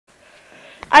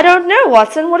I don't know,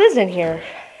 Watson. What is in here?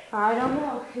 I don't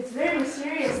know. It's very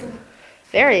mysterious.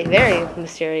 Very, very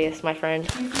mysterious, my friend.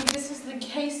 Do you think this is the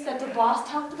case that the boss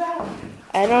talked about?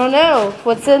 I don't know.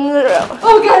 What's in the...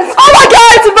 Oh, God! Oh, my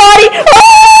God, it's a body! Oh!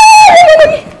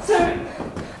 Sir!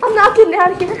 I'm not getting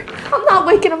out of here. I'm not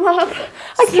waking him up.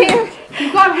 I can't.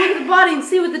 You've got to look at the body and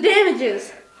see what the damage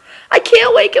is. I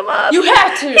can't wake him up. You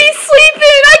have to. He's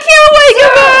sleeping. I can't wake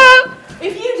him up.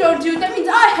 If you don't do it, that means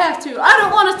I have to. I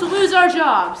don't want us to lose our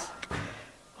jobs.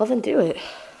 Well, then do it.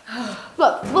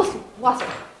 Look, listen, Watson.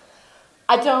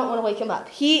 I don't want to wake him up.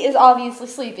 He is obviously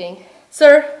sleeping.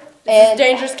 Sir, this is a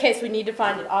dangerous case. We need to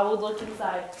find it. I will look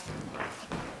inside.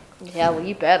 Yeah, well,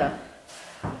 you better.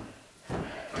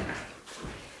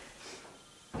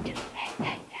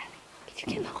 Hey, could you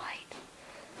get in the light?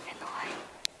 In the light.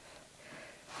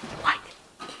 Light.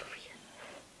 Over here.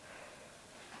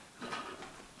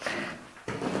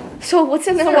 So, what's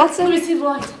in there, Sir, Watson? let me see the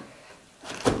light.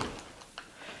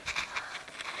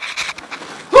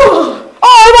 Oh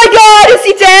my God, is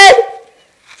he dead?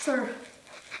 Sir,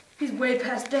 he's way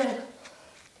past dead.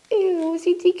 Ew, is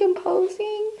he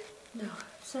decomposing? No,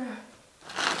 sir.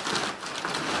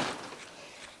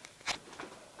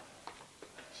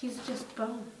 He's just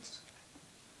bones.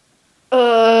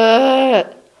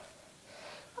 I'm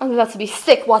about to be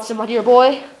sick, Watson, my dear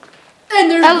boy. And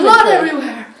there's blood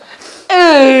everywhere.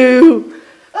 Ew.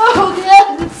 Oh,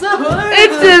 God, it's so horrible.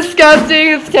 It's disgusting.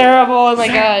 It's terrible. Oh my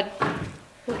God.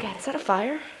 Oh God, is that a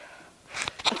fire?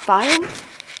 A fire?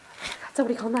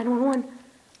 Somebody call 911.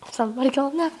 Somebody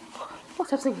call 911.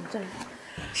 Stop singing, sir.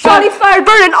 Shawty's fire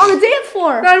burning on the dance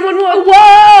floor. 911.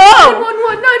 Whoa!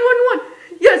 911, 911.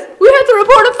 Yes, we have to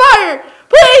report a fire.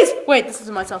 Please. Wait, this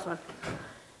isn't my cell phone.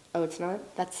 Oh, it's not?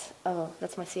 That's my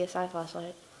CSI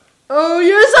flashlight. Oh,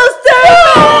 you're so stupid.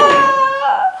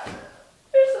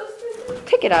 You're so stupid.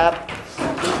 Pick it up.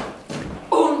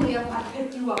 Only if I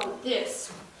picked you up with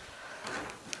this.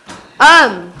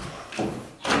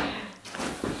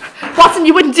 Watson,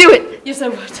 you wouldn't do it. Yes, I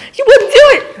would. You wouldn't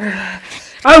do it.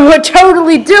 I would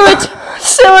totally do it.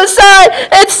 Suicide.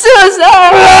 It's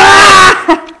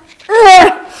suicide.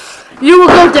 You will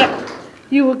go down.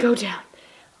 You will go down.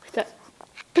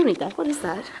 Don't eat that. What is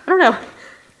that? I don't know.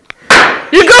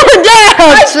 You're going down,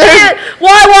 I sir. can't.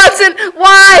 Why, Watson?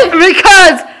 Why?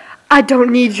 Because I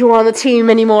don't need you on the team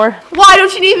anymore. Why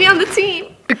don't you need me on the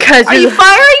team? Because Are you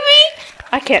firing me?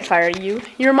 I can't fire you.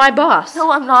 You're my boss.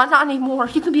 No, I'm not. Not anymore.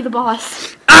 You can be the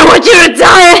boss. I want you to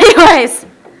die anyways.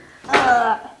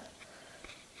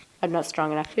 I'm not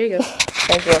strong enough. Here you go.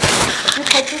 Thank you.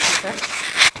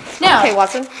 Now, Okay,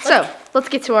 Watson. So, let's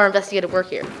get to our investigative work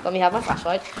here. Let me have my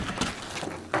flashlight.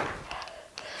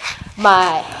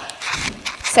 My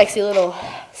sexy little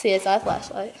CSI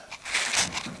flashlight.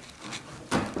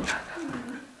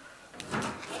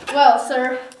 well,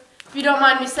 sir, if you don't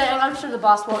mind me saying, I'm sure the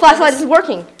boss won't. The flashlight isn't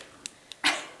working.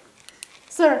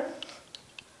 Sir,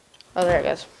 Oh, there it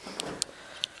goes.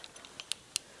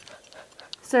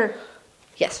 sir,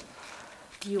 Yes.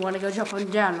 do you want to go jump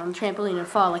down on the trampoline and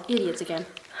fall like idiots again?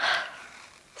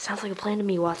 Sounds like a plan to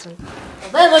me, Watson.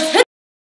 Well, then let's hit